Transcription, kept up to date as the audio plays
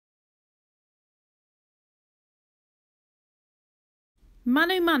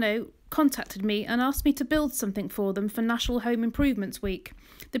Mano Mano contacted me and asked me to build something for them for National Home Improvements Week.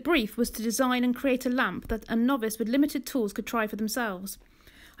 The brief was to design and create a lamp that a novice with limited tools could try for themselves.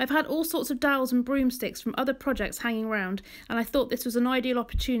 I've had all sorts of dowels and broomsticks from other projects hanging around, and I thought this was an ideal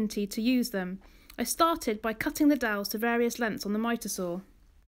opportunity to use them. I started by cutting the dowels to various lengths on the miter saw.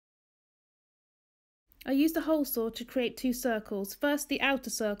 I used a hole saw to create two circles, first the outer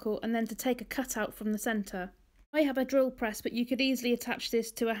circle and then to take a cutout from the centre. I have a drill press, but you could easily attach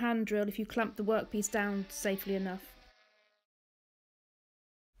this to a hand drill if you clamp the workpiece down safely enough.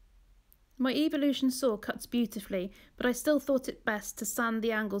 My evolution saw cuts beautifully, but I still thought it best to sand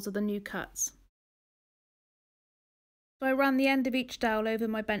the angles of the new cuts. So I ran the end of each dowel over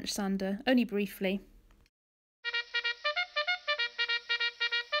my bench sander, only briefly.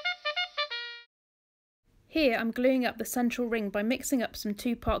 Here I'm gluing up the central ring by mixing up some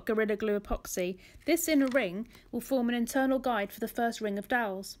 2-part Gorilla Glue epoxy. This inner ring will form an internal guide for the first ring of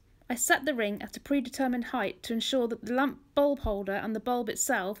dowels. I set the ring at a predetermined height to ensure that the lamp bulb holder and the bulb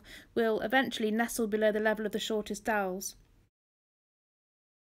itself will eventually nestle below the level of the shortest dowels.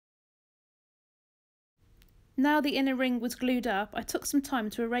 Now the inner ring was glued up, I took some time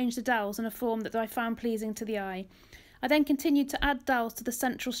to arrange the dowels in a form that I found pleasing to the eye. I then continued to add dowels to the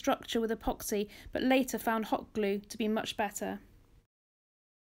central structure with epoxy, but later found hot glue to be much better.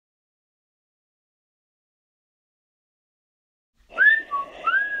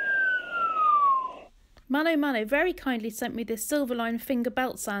 Mano Mano very kindly sent me this Silverline finger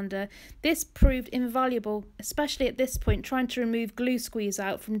belt sander. This proved invaluable, especially at this point trying to remove glue squeeze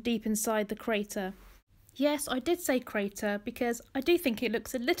out from deep inside the crater. Yes, I did say crater because I do think it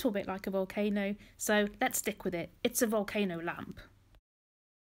looks a little bit like a volcano, so let's stick with it. It's a volcano lamp.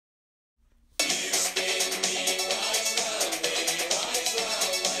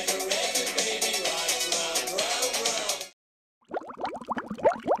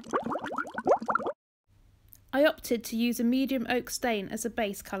 I opted to use a medium oak stain as a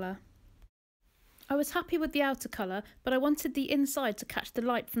base colour. I was happy with the outer colour, but I wanted the inside to catch the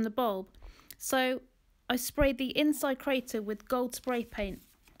light from the bulb, so I sprayed the inside crater with gold spray paint.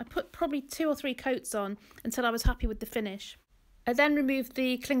 I put probably 2 or 3 coats on until I was happy with the finish. I then removed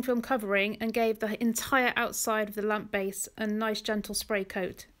the cling film covering and gave the entire outside of the lamp base a nice gentle spray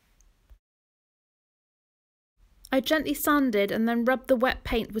coat. I gently sanded and then rubbed the wet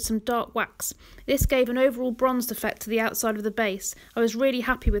paint with some dark wax. This gave an overall bronzed effect to the outside of the base. I was really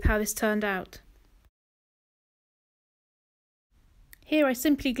happy with how this turned out. Here I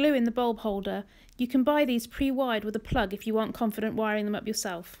simply glue in the bulb holder. You can buy these pre-wired with a plug if you aren't confident wiring them up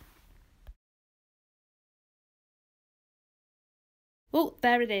yourself. Oh,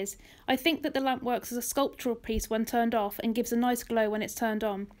 there it is. I think that the lamp works as a sculptural piece when turned off and gives a nice glow when it's turned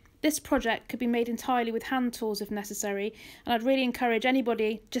on. This project could be made entirely with hand tools if necessary, and I'd really encourage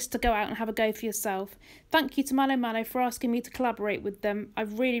anybody just to go out and have a go for yourself. Thank you to Mano Mano for asking me to collaborate with them.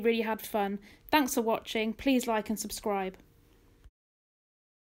 I've really had fun. Thanks for watching. Please like and subscribe.